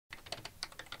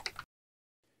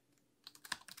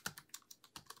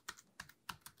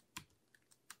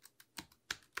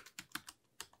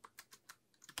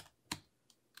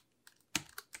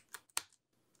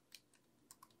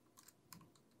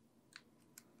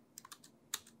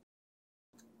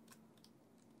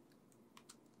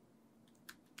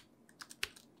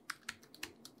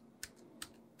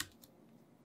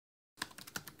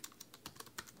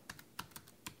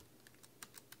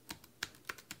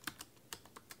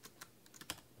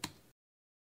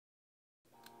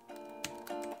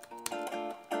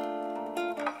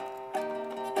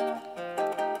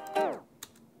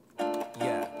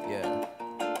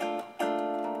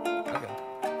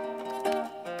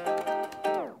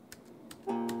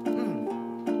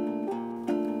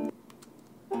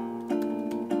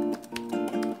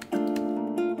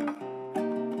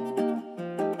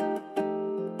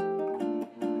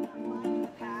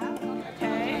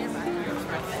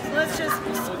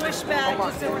swish back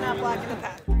just so we're not blocking the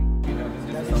path.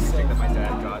 This is something that my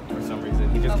dad got for some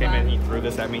reason. He just came in and he threw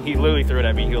this at me. He literally threw it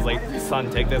at me. He was like, son,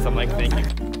 take this. I'm like, thank you.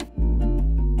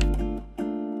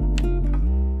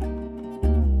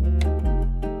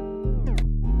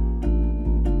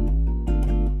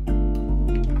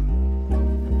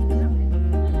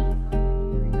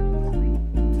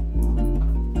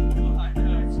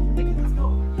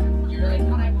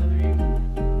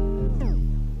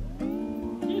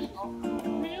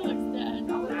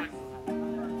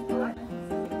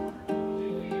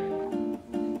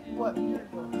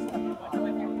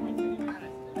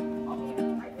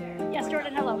 Yes,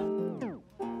 Jordan, hello.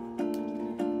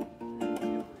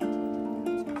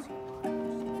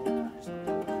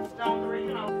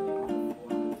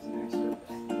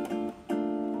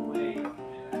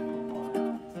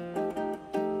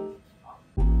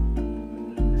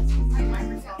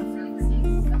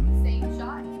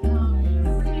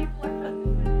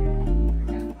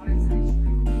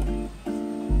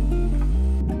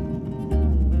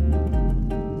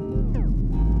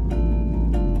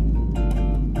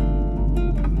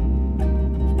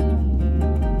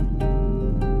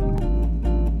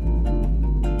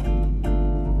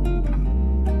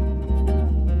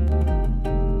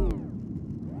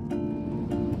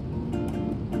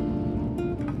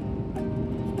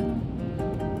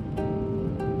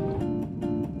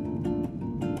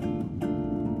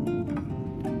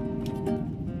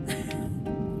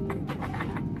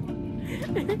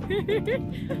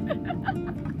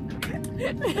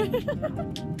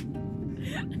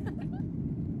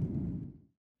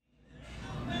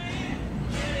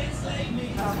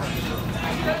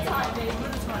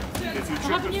 If you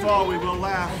trip and fall, we will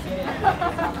laugh.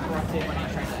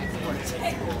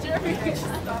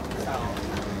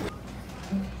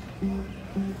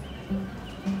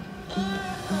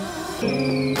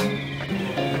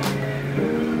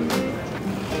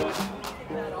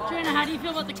 Joanna, how do you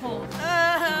feel about the cold? I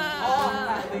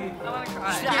want to cry.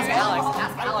 Ask Alex.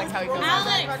 Ask Alex how he feels.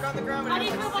 Alex, how do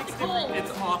you feel about the cold?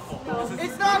 It's awful.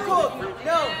 It's not cold.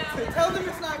 No, tell them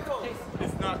it's not cold.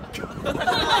 It's not cold.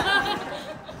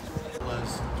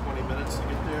 Less 20 minutes to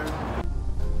get there.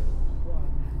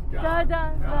 Da da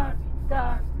da da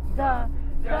da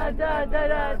da da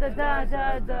da da da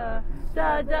da da.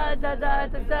 Da da da da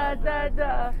da da da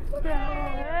da.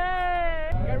 Hey!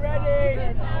 Get ready!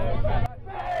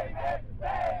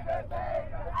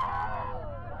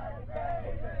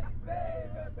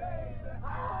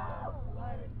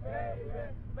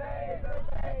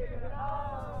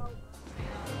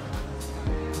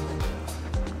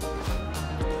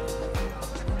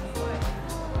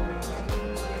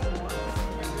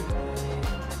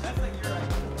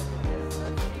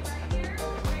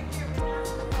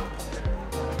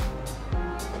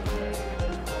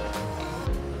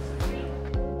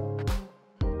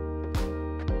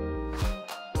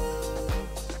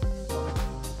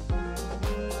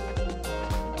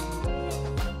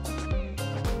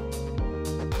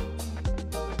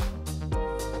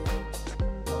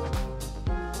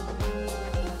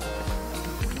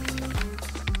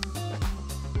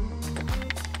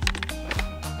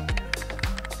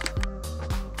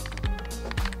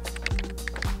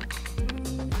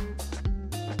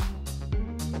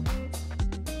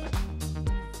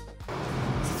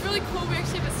 Really cool. We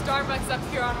actually have a Starbucks up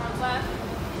here on our left.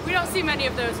 We don't see many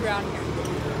of those around here.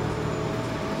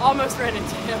 Almost ran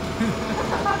into him.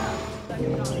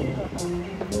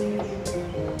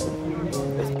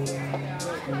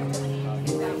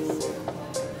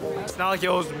 It's not like it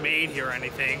was made here or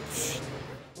anything.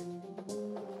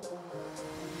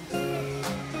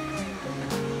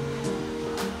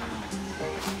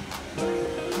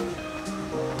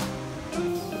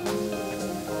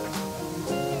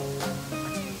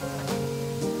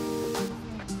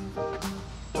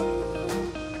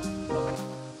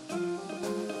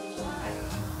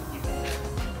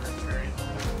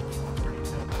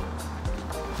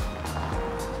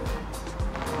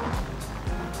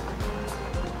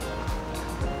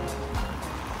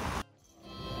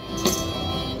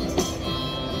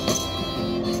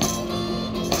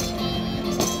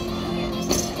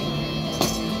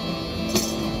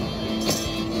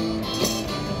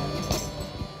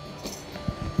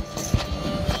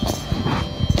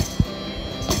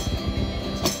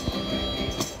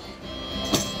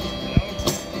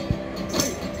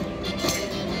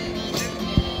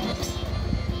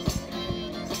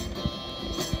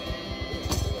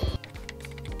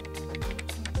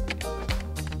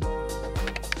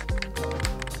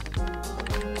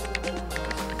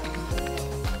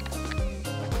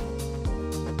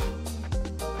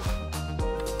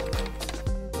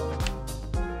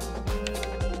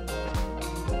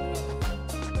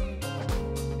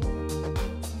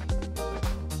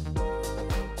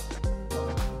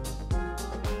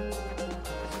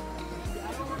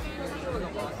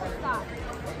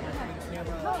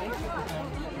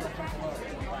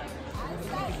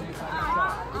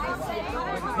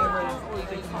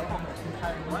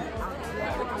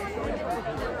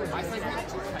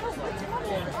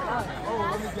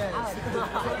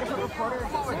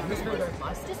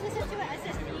 Just listen to it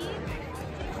SSD.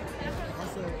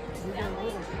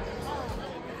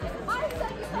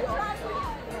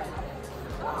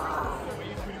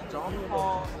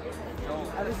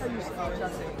 At least I use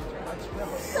testing.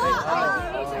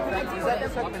 Is that the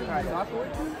second part?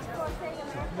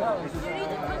 You need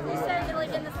to quickly say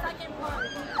like in the second part.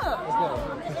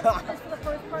 Just for the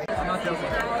first part. I'm not joking.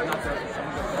 I'm not joking.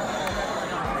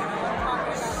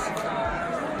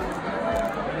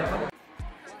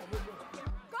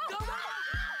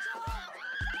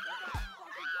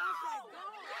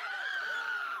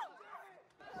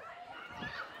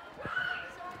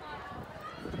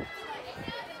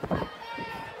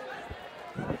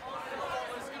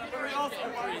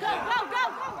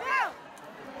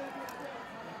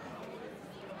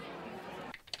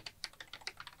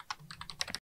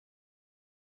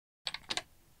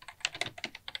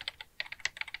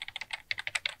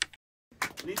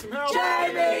 Need some help?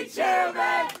 Jamie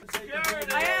Truman!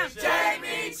 Security! I am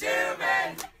Jamie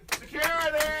Truman!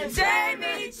 Security!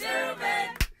 Jamie Truman!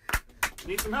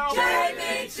 Need some help?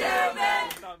 Jamie Truman!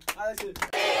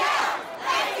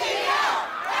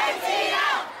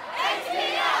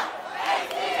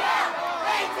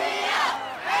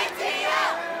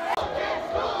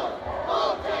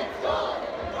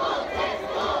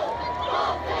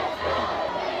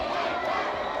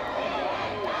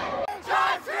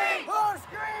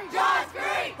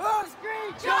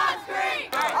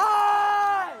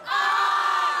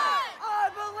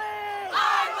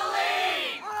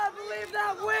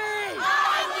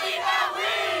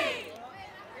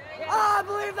 I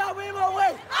believe that we will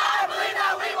win! I believe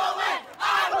that we will win!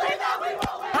 I believe that we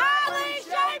will win! Hadley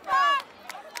Schaefer!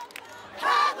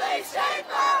 Hadley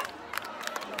Schaefer!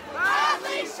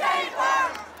 Hadley Schaefer!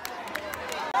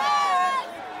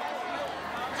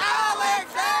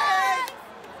 Alexis!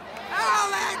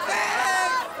 Alexis!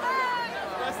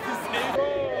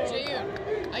 Jayun,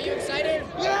 are you excited?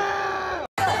 Yeah!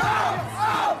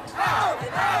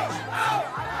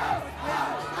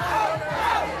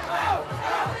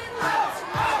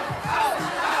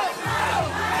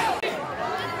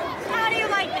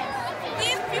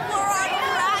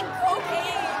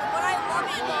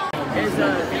 Is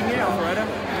being here Alpharetta?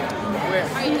 Where?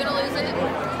 Are you gonna lose it?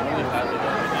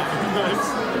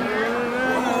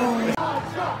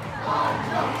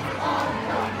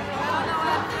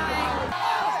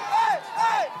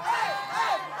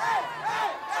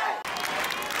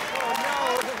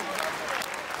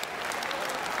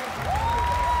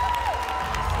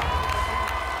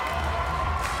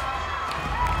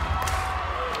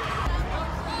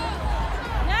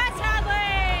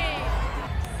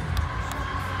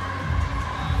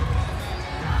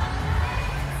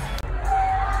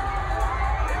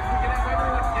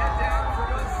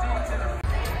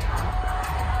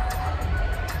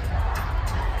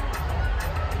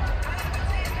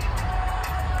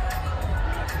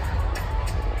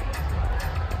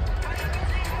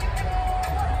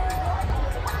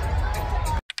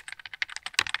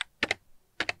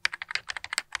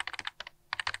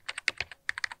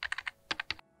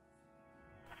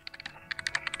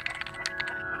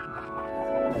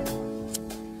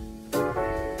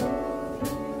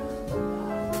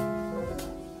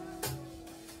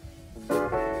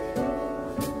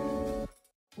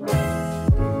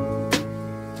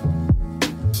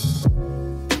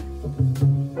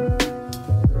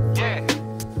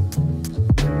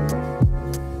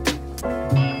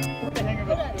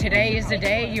 Today is the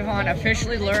day Yvonne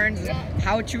officially learns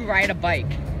how to ride a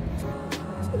bike.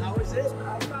 How is it?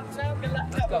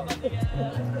 Let's go.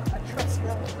 I trust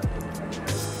you.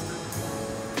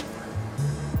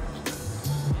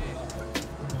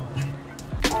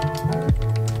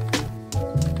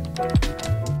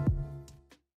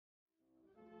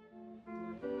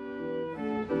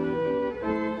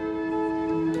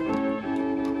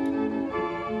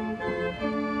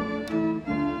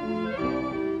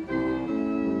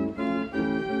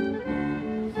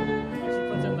 If she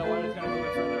puts in the one, it's gonna move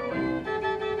it further away. If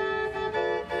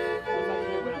I can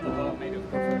get one on the boat, maybe it'll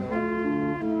go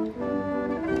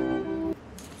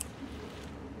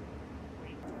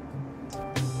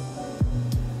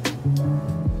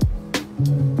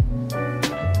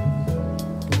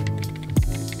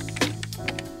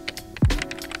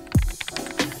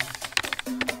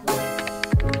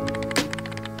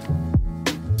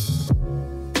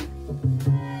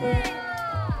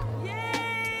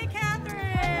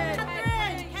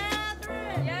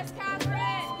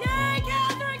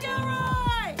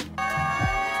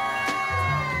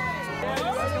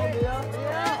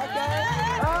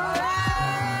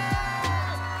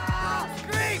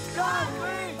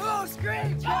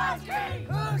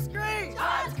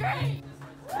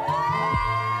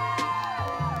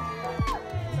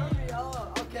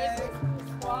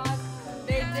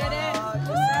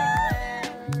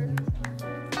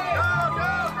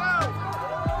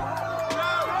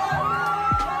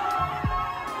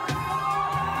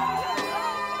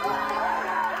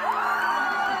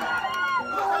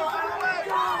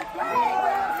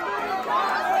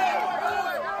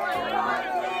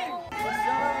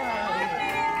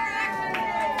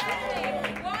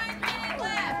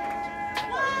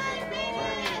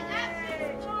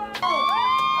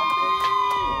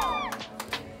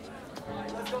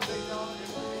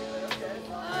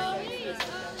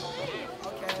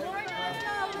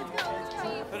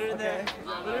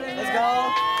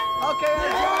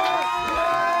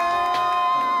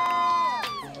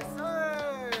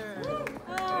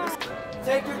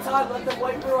Take your time, let them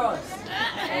wait for us.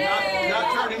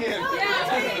 Not turning in.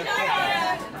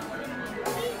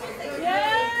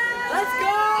 Let's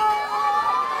go!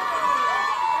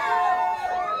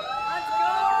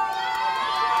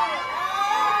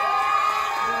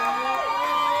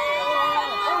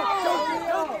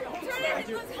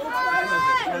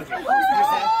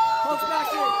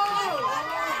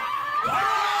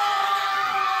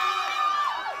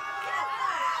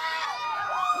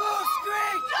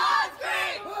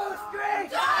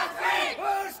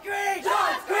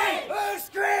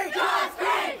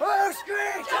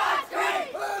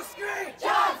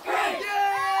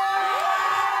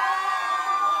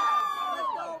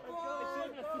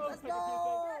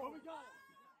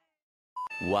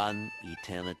 One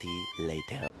eternity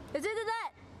later. It's in the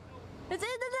net! It's in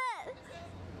the net!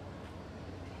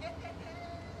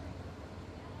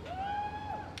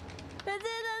 It's in the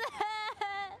net!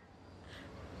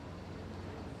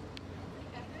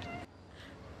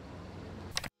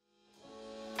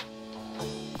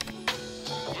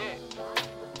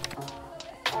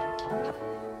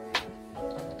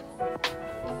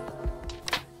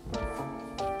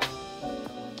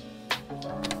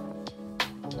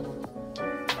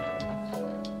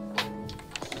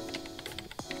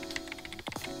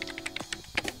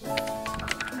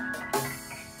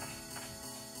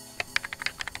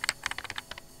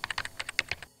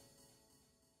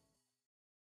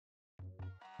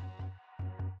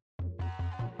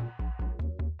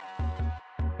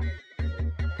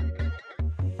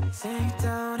 Sink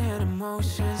down and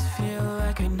emotions feel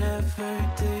like I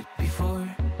never did before.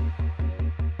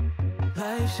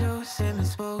 Life shows him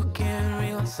unspoken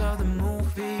reels of the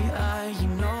movie I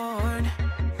ignored.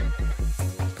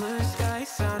 Blue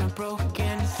skies on a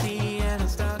broken sea and I'm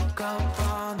stuck up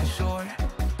on the shore.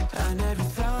 I never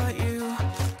thought you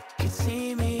could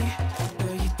see me,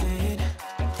 but you did.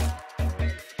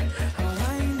 All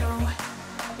I know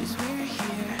is we're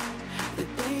here, that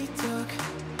they took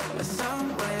us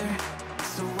somewhere.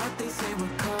 So what they say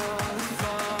we're called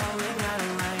falling out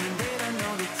of line. They don't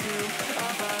know the two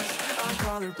of us are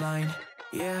colorblind,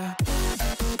 yeah.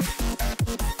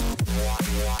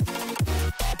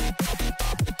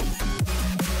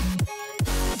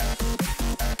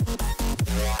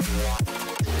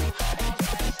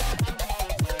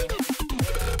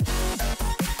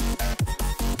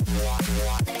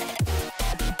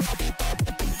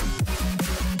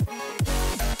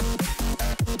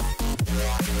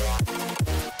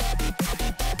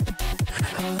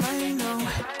 All I know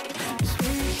is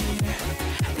we're here,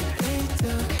 that they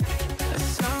took us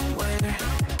somewhere.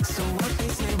 So what they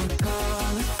say we're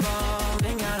calling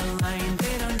falling out of line.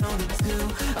 They don't know the two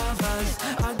of us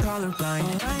are colorblind.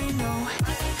 All I know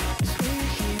is we're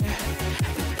here,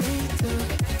 that they took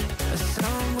us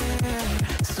somewhere.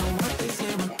 So what they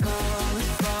say we're calling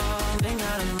falling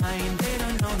out of line. They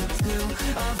don't know the two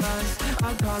of us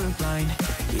are colorblind,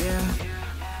 yeah.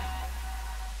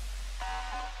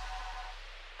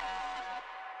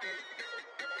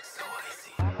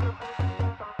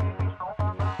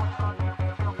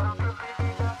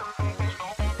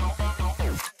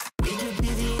 We could be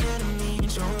the enemy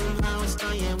and show them how it's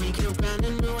done. Yeah, we could brand a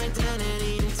new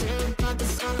identity and tear apart the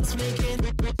sun. Let's make it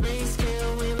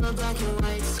grayscale. We love black and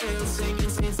white scale. Singing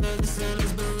saints that the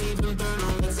sinners believe in burn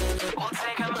all that's in it. We'll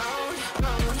take them out.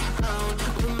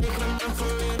 We'll make them up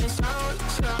for it and shout.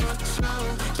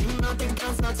 Keep out the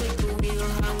guns, I'll take the wheel.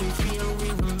 How we feel, we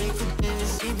were made for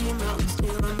this. Leave your mountains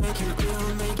still and make it real,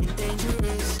 make it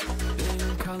dangerous.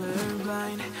 Been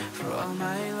colorblind for all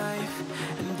my life,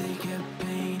 and they kept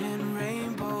painting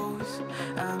rainbows.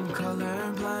 I'm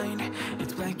colorblind,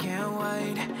 it's black and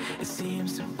white. It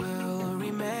seems it will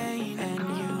remain. And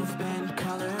you've been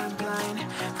colorblind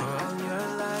for all your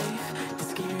life, too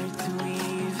scared to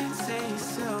even say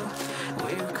so.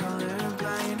 We're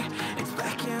colorblind, it's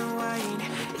black and white.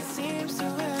 It seems it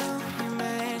will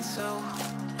remain so.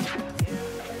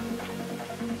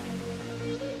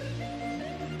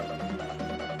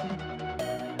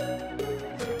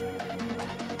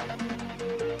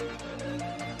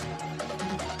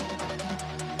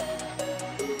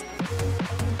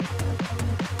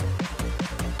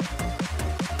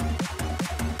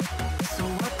 So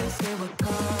what they say we're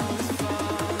called is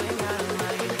falling out of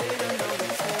line. They don't know the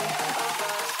two of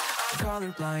us are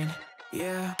colorblind,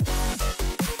 yeah.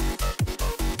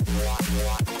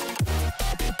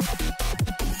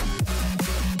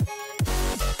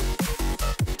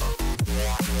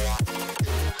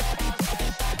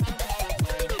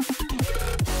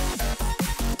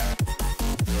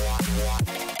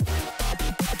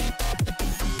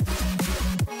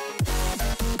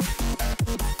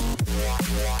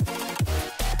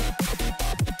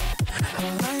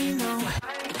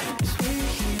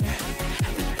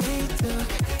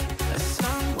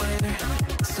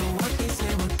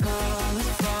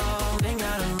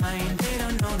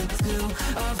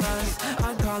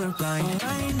 colorblind.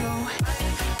 I know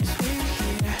it's weird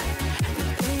here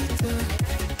that they took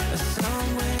us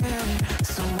somewhere.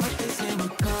 So what they say we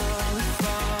call it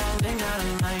falling out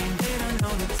of line. They don't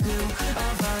know the two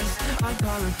of us are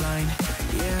colorblind.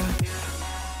 Yeah.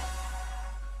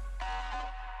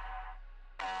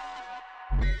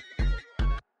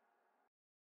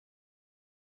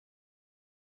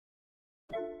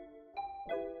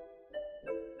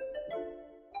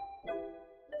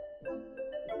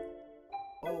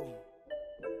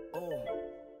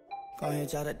 Go ahead,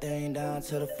 jot that thing down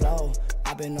to the floor.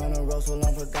 I've been on the road so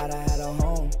long, forgot I had a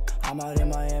home. I'm out in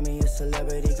Miami, it's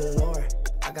celebrity galore.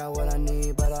 I got what I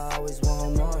need, but I always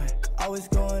want more. Always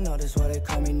going up, that's why they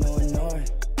call me No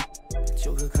North. But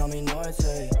you could call me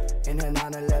Norte. In a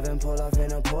 911, pull off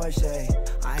in a Porsche.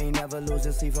 I ain't never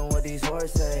losing sleep on what these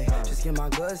hoes say. Just get my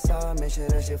good side, make sure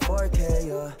that shit 4K,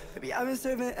 yeah. Baby, I've been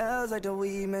serving L's like the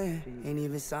weed man. Ain't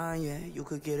even signed yet, you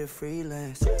could get it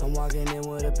freelance. I'm walking in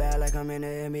with a bag like I'm in the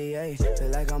NBA. Feel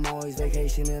like I'm always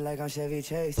vacationing like I'm Chevy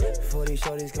Chase. Before these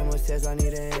shorties come upstairs, I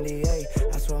need an NDA.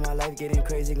 I swear my life getting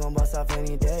crazy, gon' bust off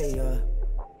any day, yeah.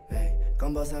 Hey,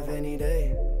 gon' bust off any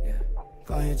day, yeah.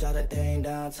 Go ahead, jot that thing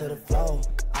down to the floor.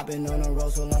 I've been on the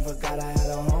road so long, forgot I had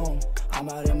a home. I'm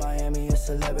out in Miami, it's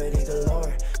celebrity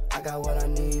galore. I got what I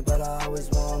need, but I always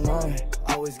want more.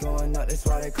 Always going up, that's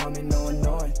why they call me No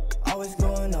North. Always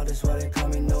going up, that's why they call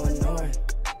me No North.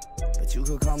 But you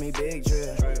could call me Big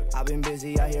Drip. I've been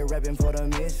busy out here repping for the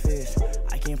misfits.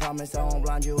 I can't promise I won't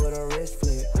blind you with a wrist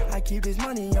flip. I keep this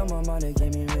money on my mind to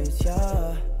get me rich,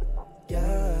 yeah.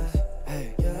 Yeah,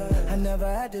 hey, yeah. I never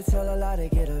had to tell a lie to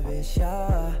get a bitch,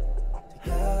 yeah.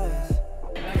 Yeah.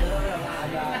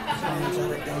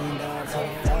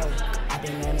 I've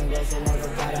been on the road so long,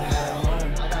 forgot I had a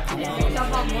home. Talk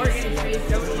about Morgan's face,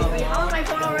 don't you? Like, how am I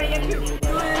going already?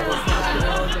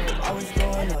 I was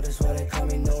going up, that's why they call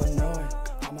me No North.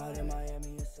 I'm out in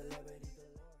Miami, it's celebrity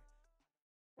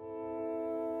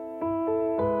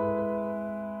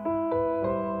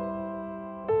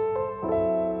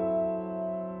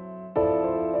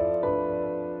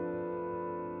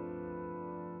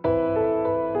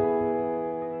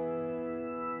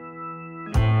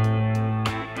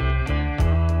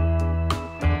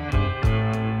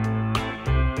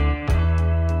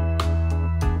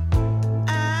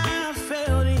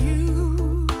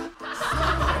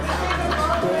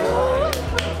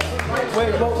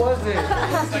Wait, what was it?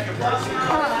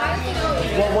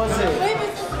 What was it?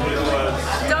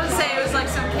 Don't say it was like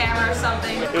some camera or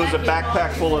something. It was a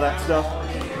backpack full of that stuff.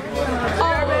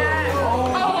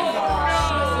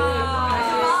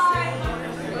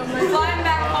 Flying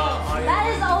back home. That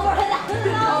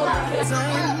is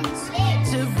over.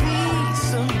 To be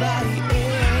somebody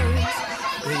else,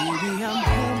 baby, I'm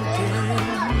home again.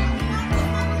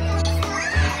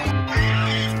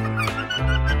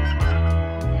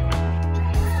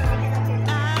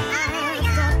 I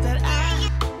thought that I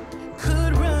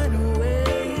could run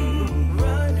away.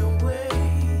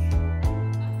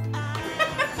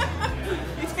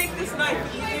 You take this knife,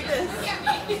 you do this.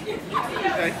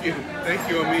 Thank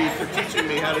you, Ami, for teaching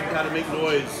me how to make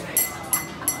noise.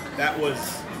 That was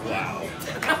wow,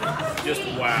 just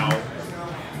wow.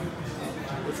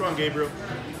 What's wrong, Gabriel?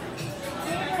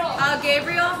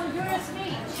 Gabriel? You're a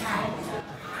speech.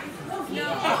 No.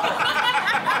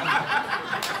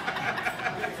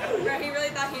 Bro, he really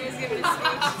thought he was giving a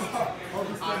speech.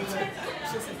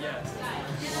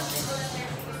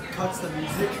 Cuts the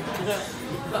music.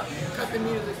 Cut the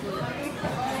music.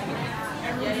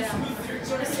 Yeah.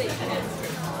 Sort of safe.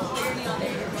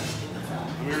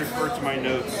 Let me refer to my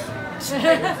notes.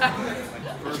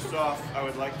 First off, I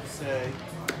would like to say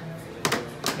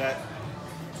that,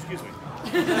 excuse me,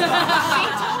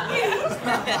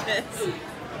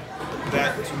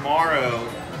 that tomorrow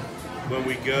when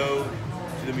we go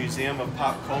to the Museum of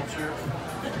Pop Culture,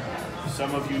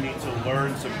 some of you need to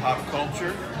learn some pop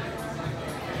culture,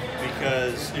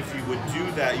 because if you would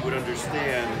do that, you would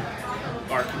understand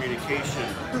our communication,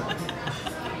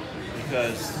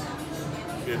 because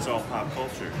it's all pop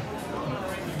culture.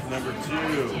 Number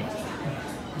two,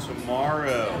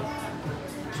 tomorrow,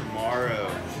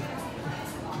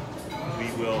 we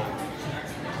will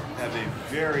have a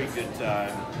very good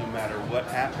time, no matter what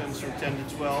happens from 10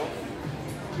 to 12.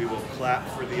 We will clap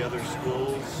for the other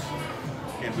schools,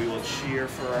 and we will cheer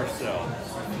for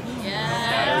ourselves.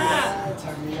 Yeah.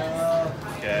 Turn me up.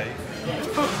 Okay?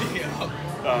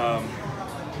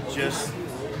 Just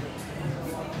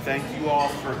thank you all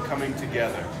for coming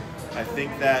together. I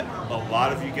think that a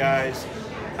lot of you guys,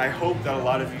 I hope that a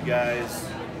lot of you guys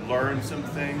learn some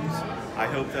things. I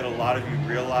hope that a lot of you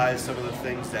realize some of the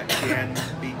things that can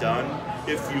be done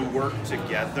if you work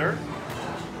together.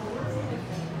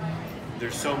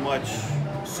 there's so much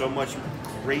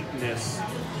greatness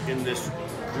in this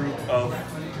group of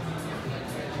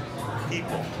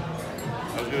people.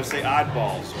 I was going to say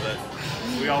oddballs, but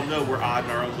we all know we're odd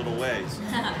in our own little ways.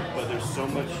 But there's so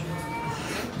much.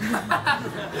 I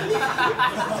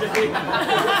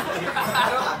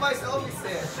don't have my selfie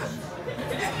stand.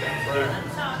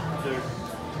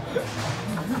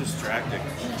 They're distracting.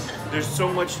 There's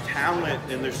so much talent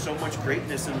and there's so much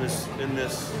greatness in this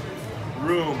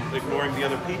room, ignoring the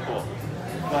other people.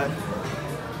 But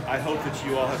I hope that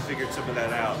you all have figured some of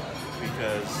that out,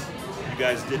 because you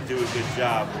guys did do a good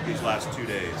job these last 2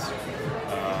 days.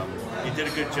 You did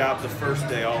a good job the first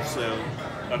day also.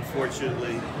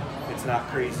 Unfortunately, it's not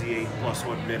crazy 8 +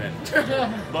 1 minute.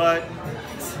 But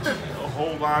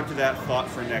hold on to that thought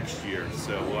for next year.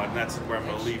 So that's where I'm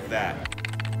going to leave that.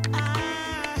 I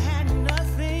had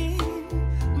nothing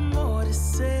more to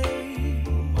say.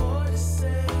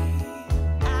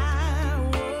 I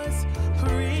was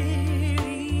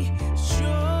pretty sure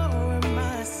of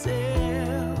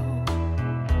myself.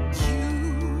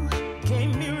 You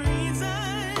gave me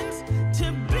reasons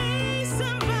to be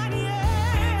somebody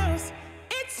else.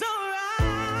 It's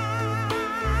alright,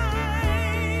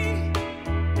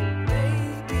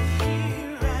 baby.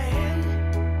 Here I am.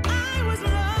 I was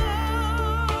lost.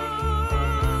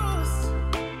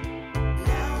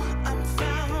 Now I'm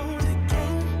found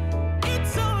again.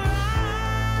 It's alright,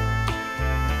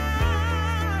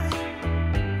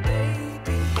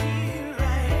 baby. Here I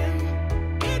am.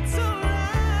 It's alright,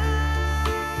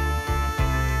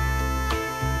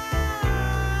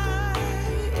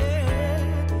 yeah.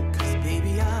 'Cause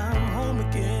baby, I'm home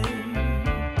again.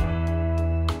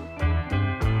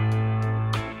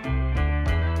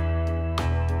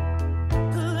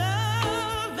 The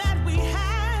love that we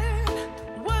had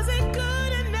wasn't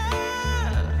good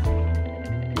enough.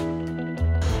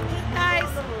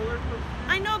 Guys,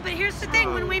 I know, but here's the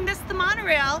thing. When we miss the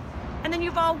monorail, and then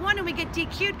you've all won and we get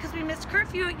DQ'd because we missed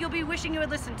curfew, you'll be wishing you would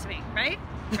listen to me, right?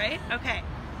 Right? Okay.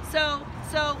 So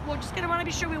we're just gonna want to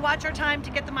be sure we watch our time to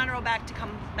get the monorail back to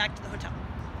come back to the hotel.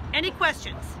 Any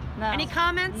questions? No. Any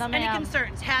comments? No, Any ma'am.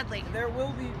 concerns? Hadley? There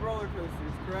will be roller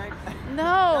coasters, correct?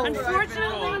 No.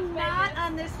 Unfortunately, not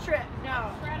on this trip.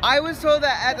 No. I was told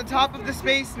that at the top of the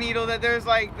Space Needle that there's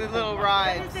like the little It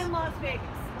rides. is in Las Vegas.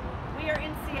 We are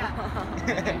in Seattle.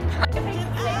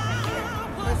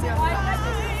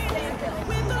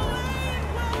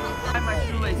 I'm my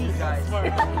shoelaces, guys. You know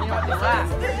what? They laugh.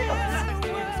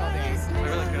 I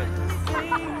really could.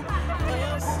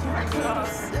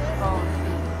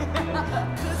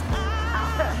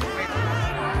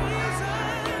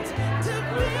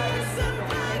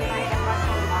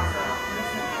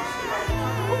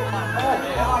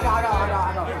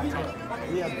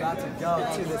 We are about to go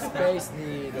to the Space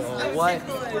Needle. What?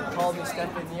 Called me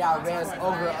Stephanie. I ran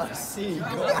over a seagull.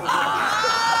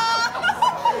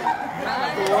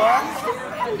 What?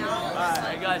 Alright,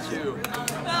 I got you.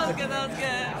 That was good. That was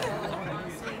good.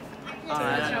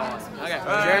 Okay.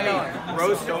 Jeremy,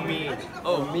 roast Omid.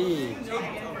 Oh, me.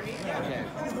 Okay.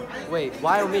 Wait,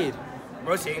 why Omid?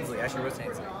 Roast Ainsley. Actually, roast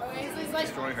Ainsley.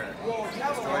 Destroy her.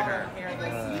 Destroy her.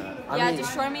 Yeah,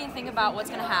 destroy me and think about what's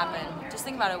gonna happen. Just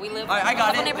think about it. We live I a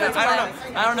got couple it. neighborhoods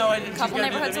away. I don't know. A couple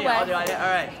neighborhoods away. I'll do it.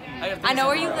 All right. I know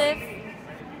where you live,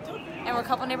 and we're a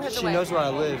couple neighborhoods She away. knows where I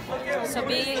live. So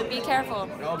be careful.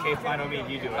 Okay, fine. Omid,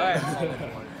 you do it. All right.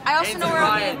 I also know where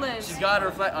Omid lives. She's got to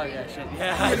reflect. Oh yeah, shit.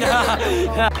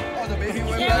 Yeah. Oh, the baby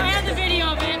went Yeah, I had the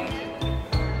video, man.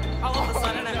 All of a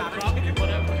sudden, I'm out of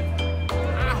whatever.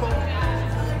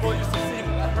 Well, just to see it,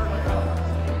 that hurt my God.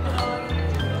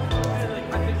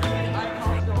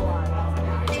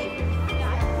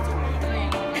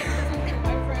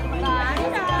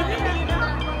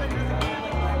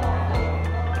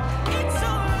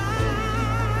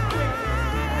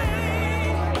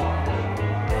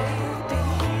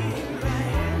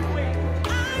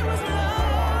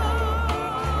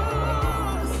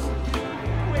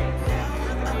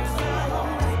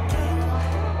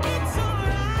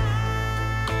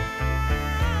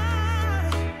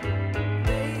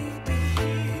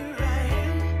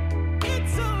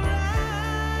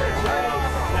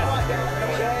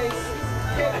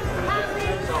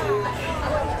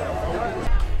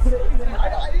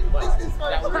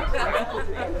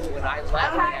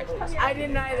 I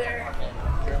didn't either.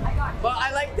 But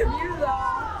I like the view though.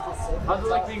 How's it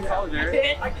like being college,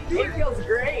 Eric? It feels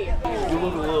great. You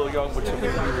look a little young, but you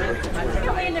look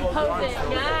Come in and pose it.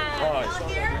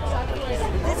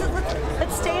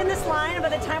 Let's stay in this line, and by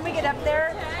the time we get up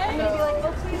there, I'm gonna be like,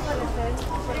 oh, please let us in.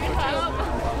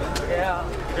 Yeah.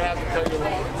 You're gonna have to tell you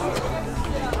what.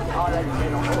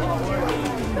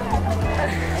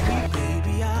 Baby,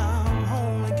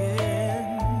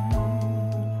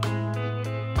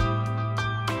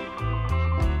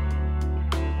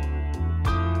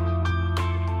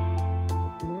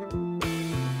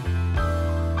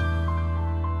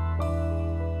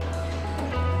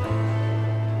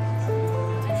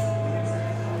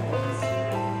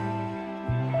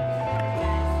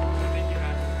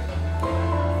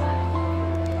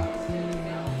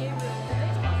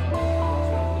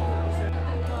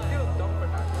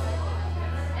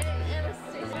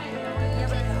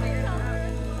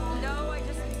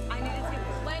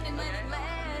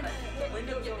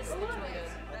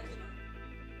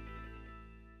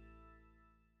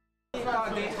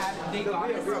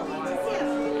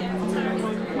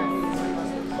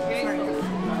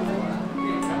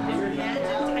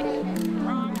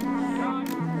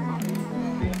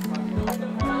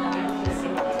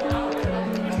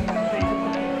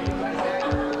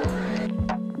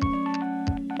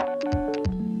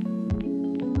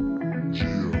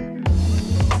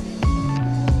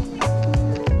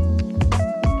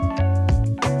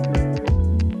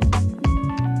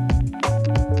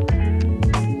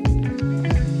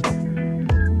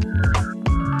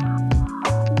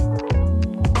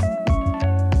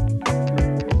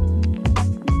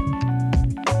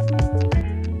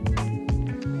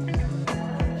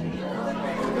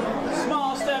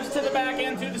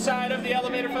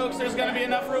 There's going to be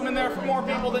enough room in there for more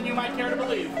people than you might care to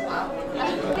believe.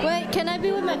 Wait, can I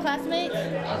be with my classmates?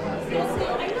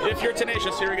 If you're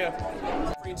tenacious, here we go.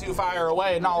 3, 2, fire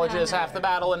away. Knowledge is half the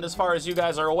battle, and as far as you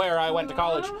guys are aware, I went to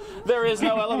college. There is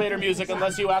no elevator music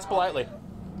unless you ask politely.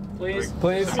 Please?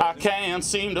 Please. I can't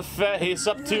seem to face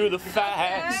up to the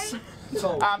facts.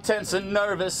 I'm tense and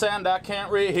nervous and I can't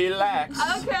relax.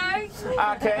 Okay.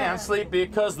 I can't sleep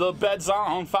because the bed's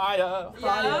on fire.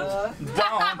 Yeah.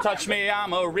 Don't touch me,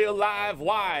 I'm a real live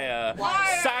wire.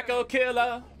 Psycho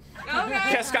killer.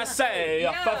 Qu'est-ce que c'est?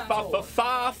 Fa fa fa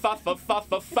fa fa fa fa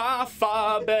fa fa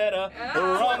fa. Better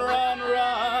run, run,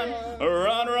 run,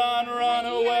 run, run, run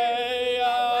away.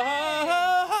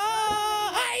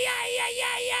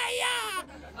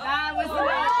 That was the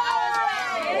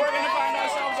We're gonna find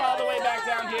ourselves all the way back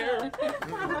down here.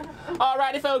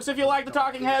 Alrighty, folks. If you like the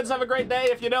Talking Heads, have a great day.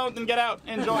 If you don't, then get out.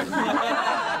 Enjoy.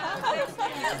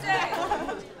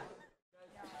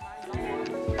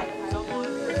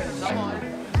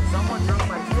 Someone drove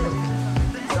my kid.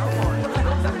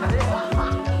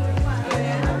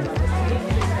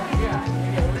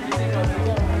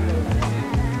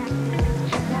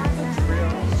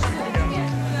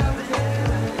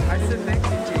 I said thank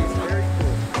you, Cheese. Very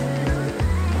cool.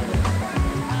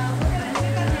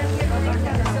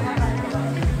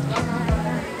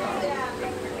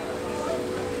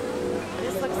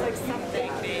 This looks like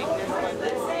something.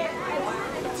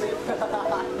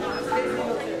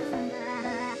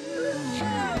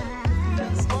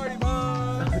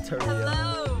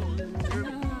 Hello.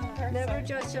 Never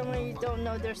judge someone you don't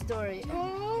know their story.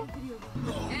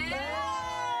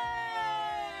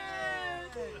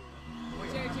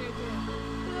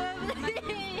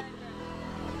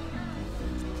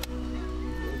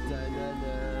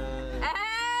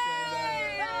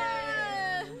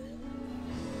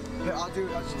 I'll do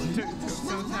it.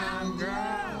 Sometime,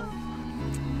 girl.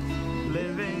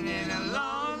 Living in a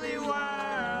lonely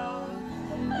world.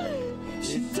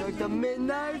 She took the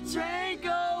midnight train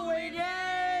going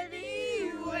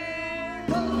anywhere.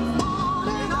 On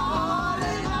and on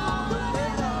and on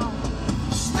and on.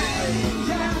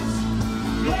 Strangers,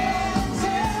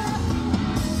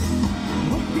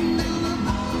 walking in the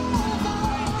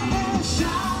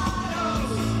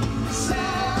shadows,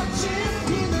 searching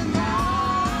in the night.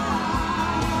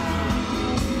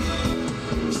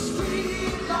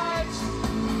 Streetlights,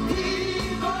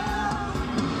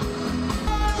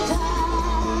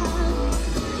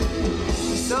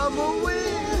 some will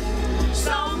win,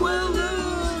 some will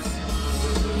lose.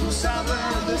 Some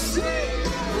of the sea.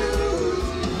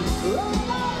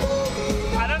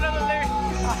 I don't know the lyrics.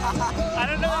 I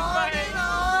don't know the lyrics.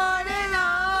 On and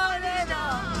on and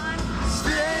on.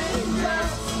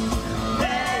 Strangers,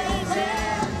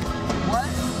 dancing. What?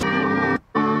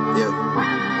 Yeah.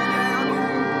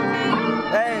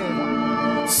 Hey.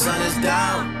 Sun is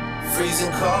down,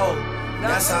 freezing cold.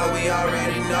 That's how we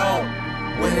already know.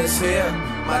 When it's here,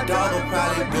 my dog will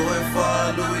probably do it for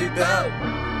a Louis belt.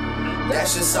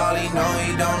 That's just all he know,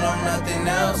 he don't know nothing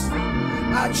else.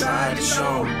 I tried to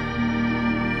show him.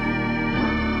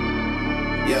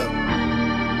 Yeah.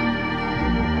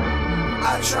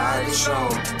 I tried to show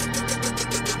him.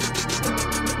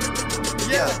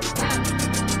 Yeah.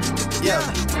 Yeah.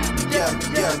 Yeah,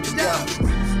 yeah, yeah.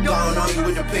 Going on you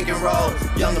with the pick and roll.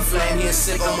 Young the flame, he in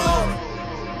sicko mode.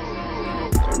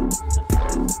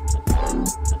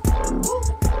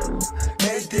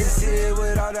 It's this here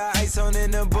with all the ice on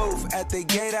in the booth. At the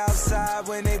gate outside,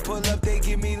 when they pull up, they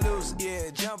give me loose. Yeah,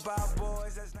 jump out,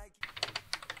 boys. That's like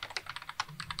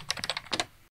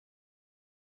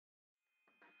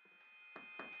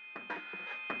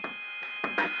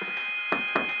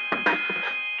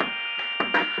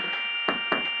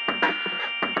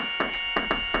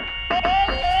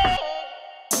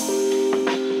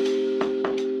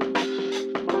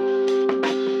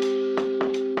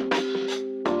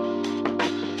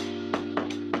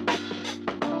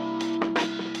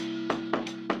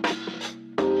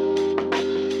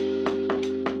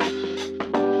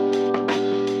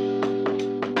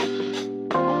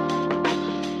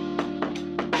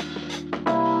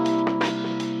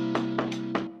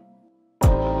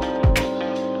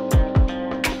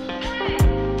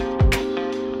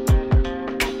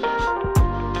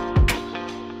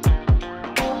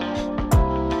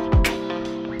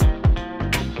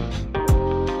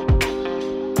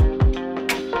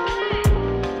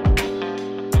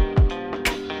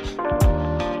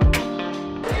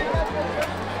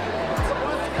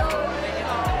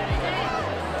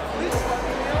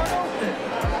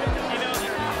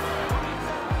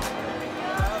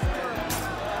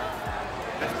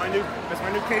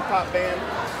K-pop band,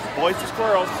 Boys to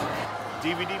Squirrels.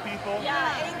 DVD people? Yeah.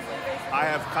 I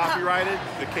have copyrighted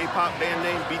the K-pop band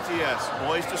name BTS,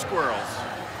 Boys to Squirrels.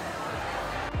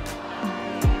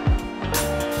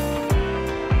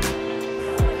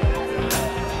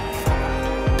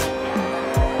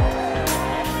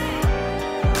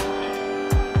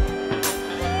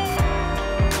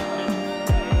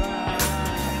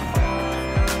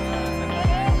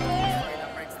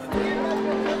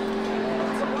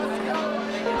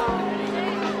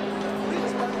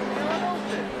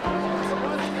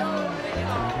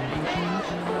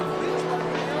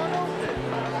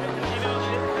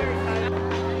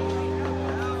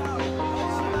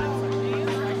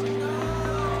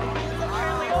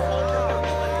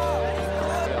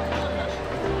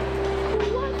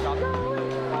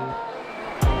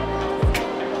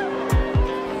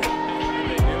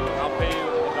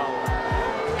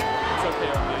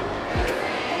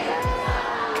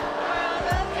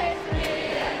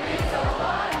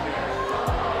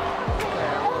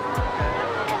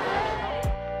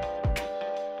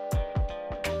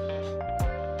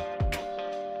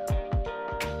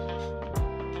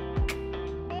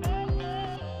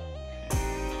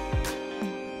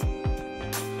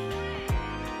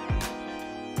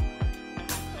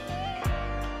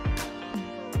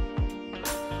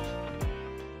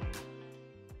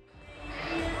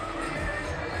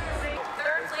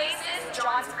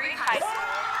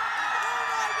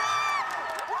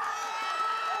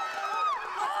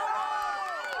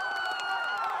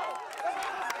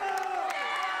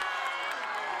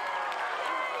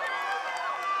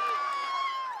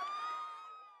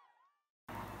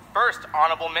 First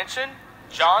honorable mention,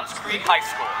 Johns Creek High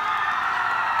School.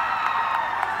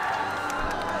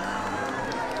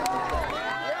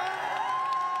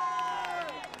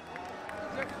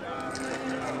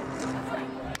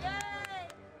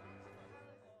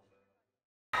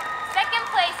 Second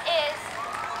place is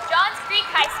Johns Creek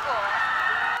High School.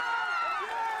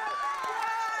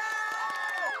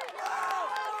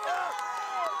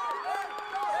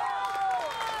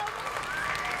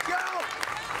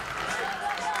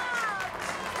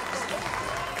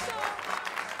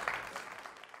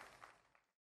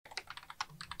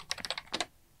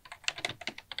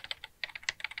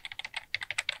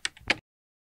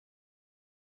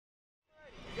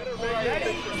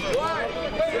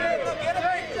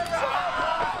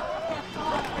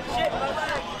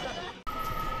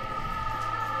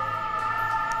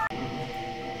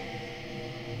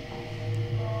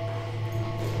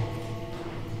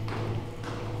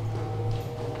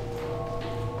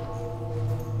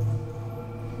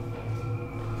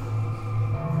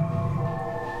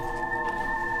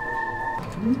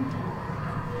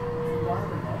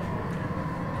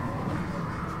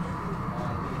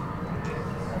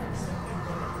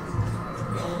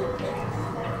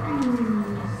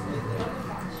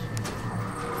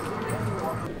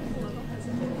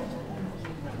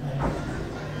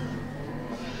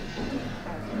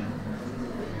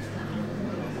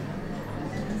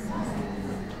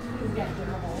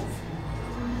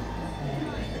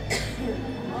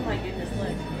 Oh my goodness,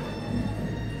 look.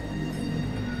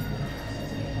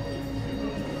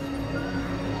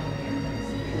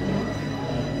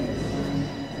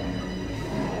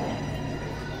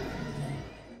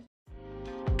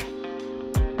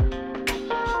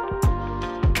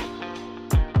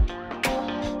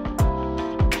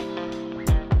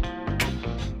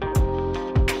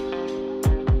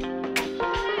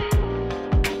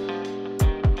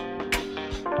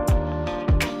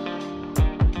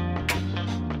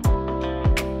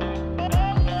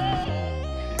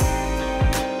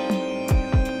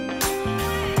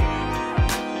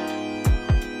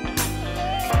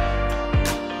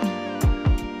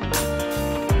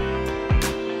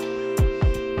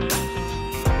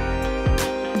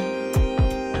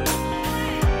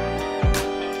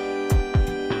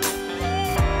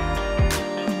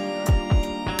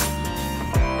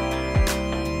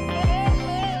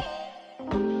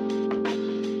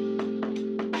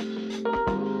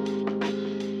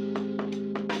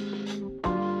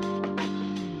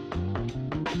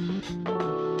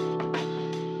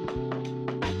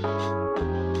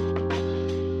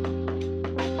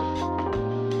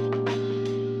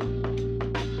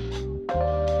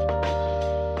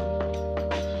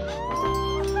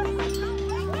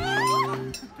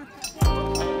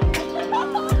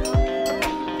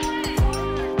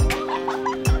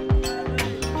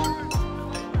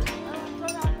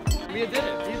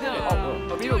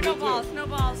 No balls, no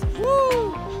balls.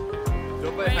 Woo!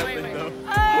 Nobody has it though.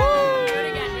 Oh! Do it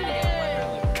again, do it again.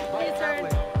 His turn.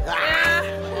 Yeah.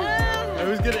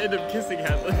 Who's gonna end up kissing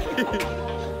Hadley?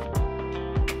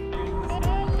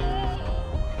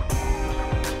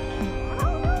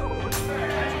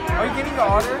 getting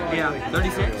the order? Yeah,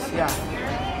 36? Yeah.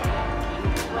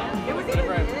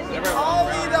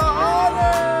 Ollie the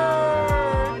honor!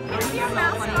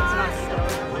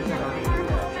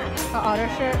 The otter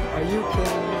shirt? Are you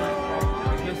kidding me?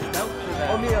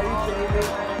 Omi, are you kidding me?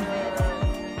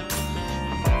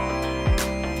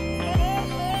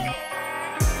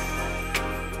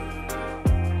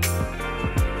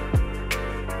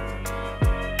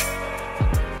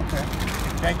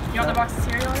 Thank you. You want the box of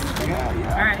cereal or anything?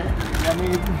 Yeah. Alright. I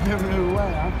mean, you can give it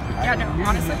away. Yeah, no,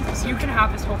 honestly, you can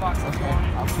have this whole box if you want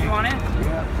it. You want it?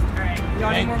 Yeah. Alright. You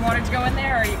want any more water to go in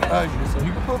there, or are you good?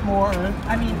 You can put more in.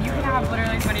 I mean, you can have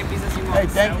literally as many of these as you want. Hey,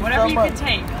 thank you whatever so you much. can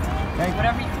take. Thank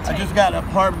Whatever you can take. I just got an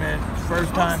apartment,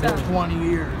 first time in 20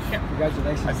 years.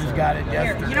 Congratulations. I just got it Here,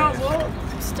 yesterday. you know what,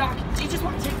 we'll stock. Do you just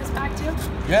want to take this back too?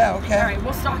 Yeah, okay. Alright,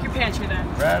 we'll stock your pantry then.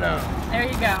 Right on. There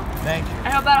you go. Thank you. I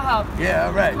hope that'll help. Yeah,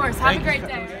 all right. Of course. Have Thank a great you.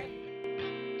 day.